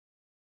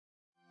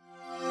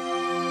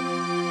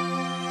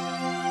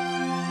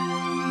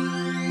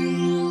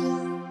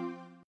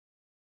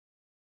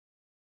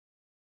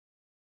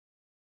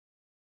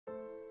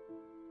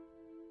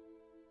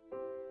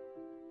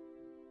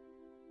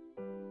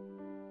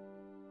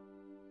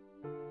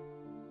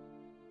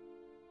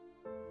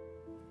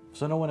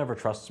So no one ever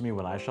trusts me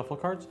when I shuffle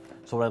cards.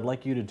 So what I'd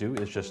like you to do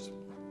is just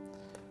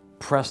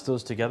press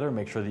those together,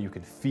 make sure that you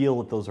can feel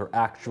that those are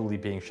actually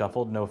being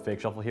shuffled. No fake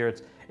shuffle here.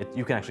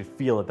 You can actually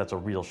feel that that's a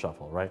real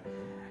shuffle, right?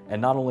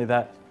 And not only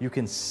that, you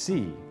can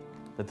see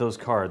that those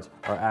cards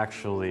are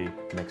actually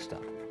mixed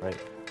up, right?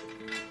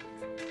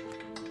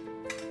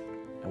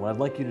 And what I'd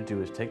like you to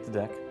do is take the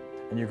deck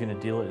and you're going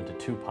to deal it into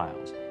two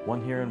piles.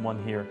 One here and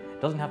one here.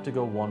 It doesn't have to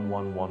go 1,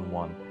 1, 1,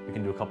 1. You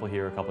can do a couple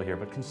here,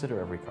 but consider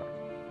every card.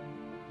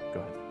 Go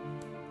ahead.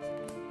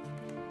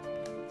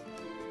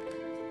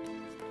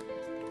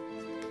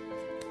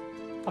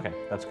 Okay,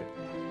 that's good.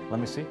 Let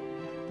me see.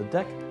 The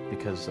deck,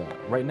 because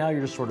right now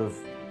you're just sort of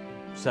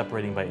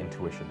separating by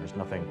intuition. There's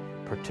nothing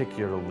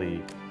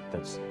particularly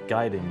that's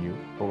guiding you,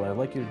 but what I'd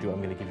like you to do,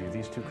 I'm going to give you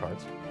these two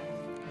cards.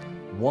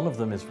 One of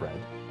them is red,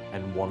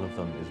 and one of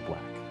them is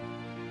black.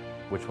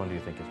 Which one do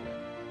you think is red?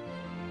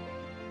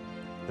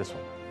 This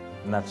one.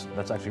 And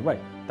that's actually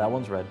right. That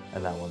one's red,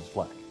 and that one's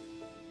black.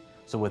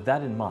 So with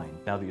that in mind,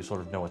 now that you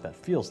sort of know what that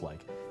feels like,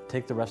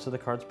 take the rest of the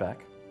cards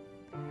back,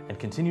 and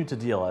continue to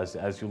deal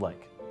as you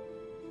like.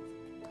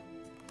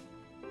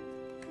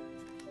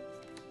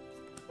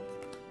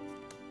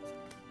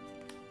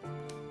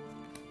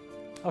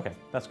 Okay,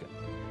 that's good.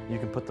 You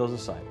can put those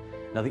aside.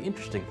 Now the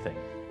interesting thing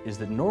is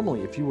that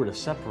normally if you were to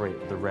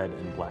separate the red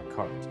and black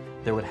cards,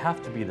 there would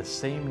have to be the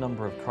same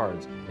number of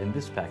cards in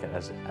this packet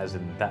as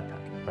in that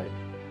packet, right?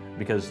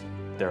 Because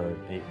there are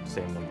the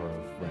same number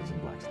of reds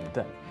and blacks in the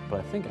deck. But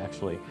I think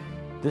actually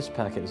this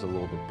packet is a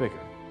little bit bigger,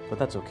 but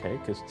that's okay,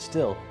 because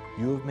still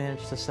you have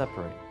managed to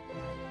separate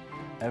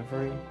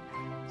every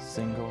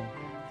single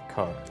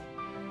card,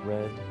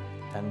 red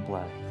and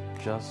black,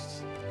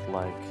 just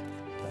like